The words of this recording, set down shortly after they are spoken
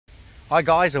Hi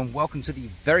guys, and welcome to the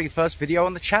very first video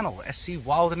on the channel, SC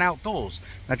Wild and Outdoors.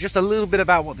 Now just a little bit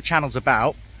about what the channel's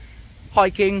about.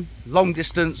 Hiking, long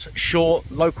distance,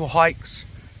 short, local hikes,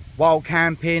 wild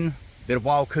camping, bit of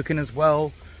wild cooking as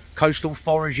well, coastal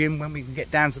foraging when we can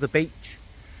get down to the beach.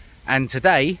 And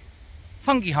today,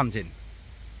 fungi hunting.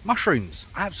 Mushrooms.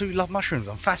 I absolutely love mushrooms.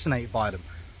 I'm fascinated by them.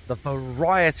 The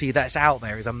variety that's out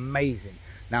there is amazing.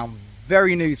 Now I'm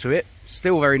very new to it,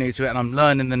 still very new to it, and I'm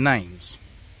learning the names.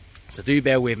 So do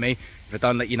bear with me if I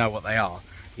don't let you know what they are.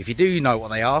 If you do know what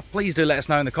they are, please do let us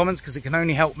know in the comments, because it can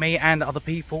only help me and other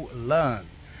people learn.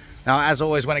 Now, as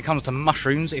always, when it comes to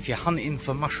mushrooms, if you're hunting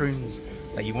for mushrooms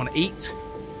that you want to eat,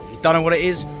 if you don't know what it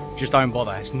is, just don't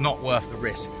bother. It's not worth the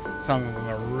risk. Some of them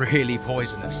are really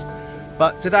poisonous.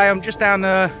 But today I'm just down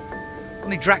on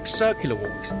the Drax Circular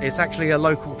Walks. It's actually a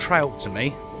local trail to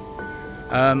me.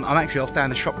 I'm actually off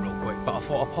down the shop real quick, but I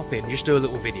thought I'd pop in and just do a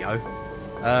little video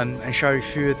and show you a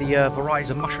few of the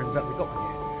varieties of mushrooms that we've got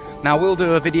here. Now we'll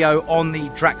do a video on the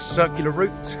Drax Circular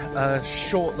route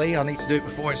shortly. I need to do it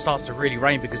before it starts to really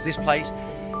rain, because this place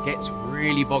gets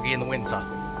really boggy in the winter.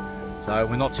 So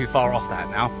we're not too far off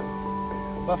that now.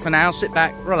 But for now, sit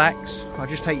back, relax. I'll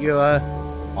just take you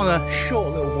on a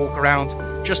short little walk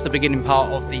around just the beginning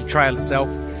part of the trail itself,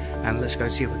 and let's go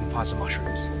see if we can find some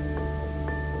mushrooms.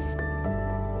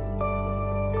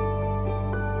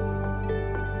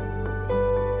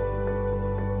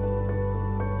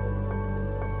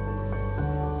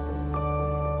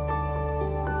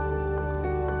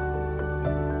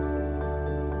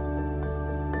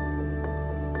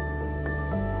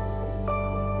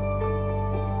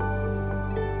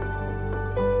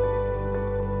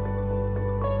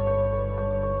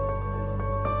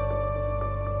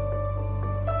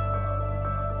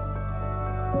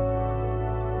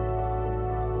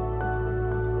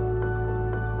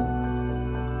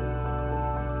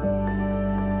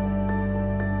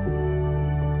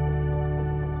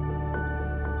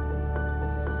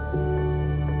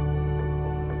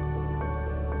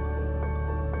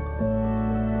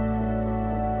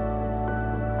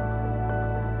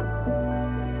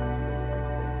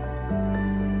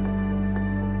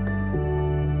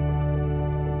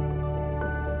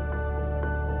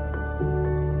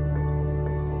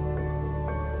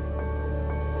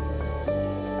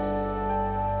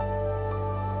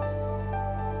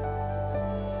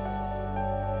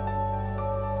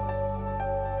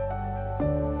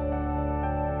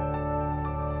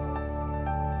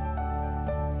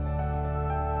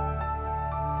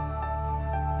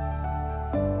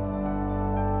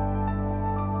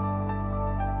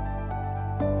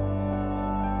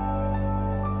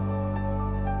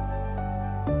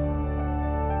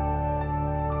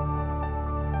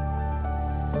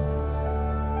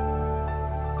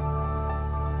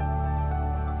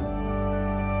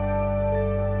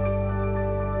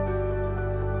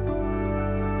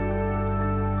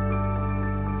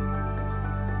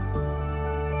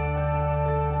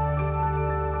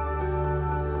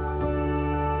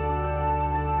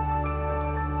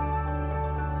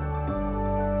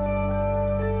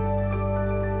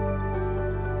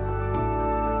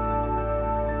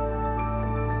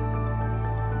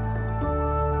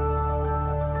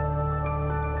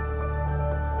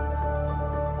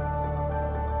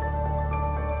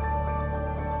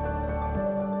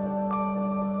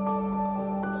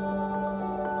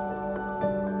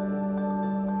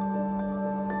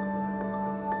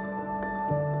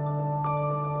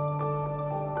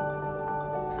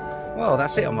 Well,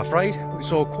 that's it, I'm afraid. We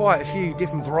saw quite a few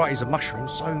different varieties of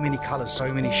mushrooms, so many colours,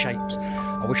 so many shapes.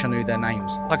 I wish I knew their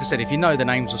names. Like I said, if you know the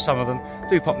names of some of them,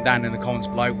 do pop them down in the comments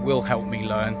below. It will help me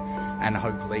learn, and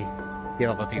hopefully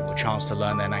give other people a chance to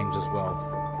learn their names as well.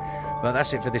 But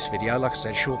that's it for this video. Like I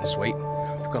said, short and sweet.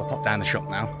 I've got to pop down the shop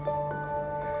now.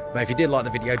 But if you did like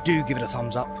the video, do give it a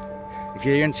thumbs up. If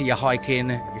you're into your hiking,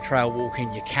 your trail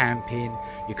walking, your camping,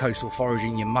 your coastal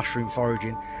foraging, your mushroom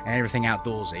foraging, and everything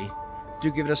outdoorsy, do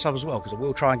give it a sub as well, because I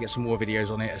will try and get some more videos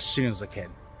on it as soon as I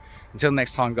can. Until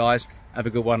next time guys, have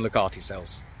a good one, look after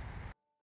yourselves.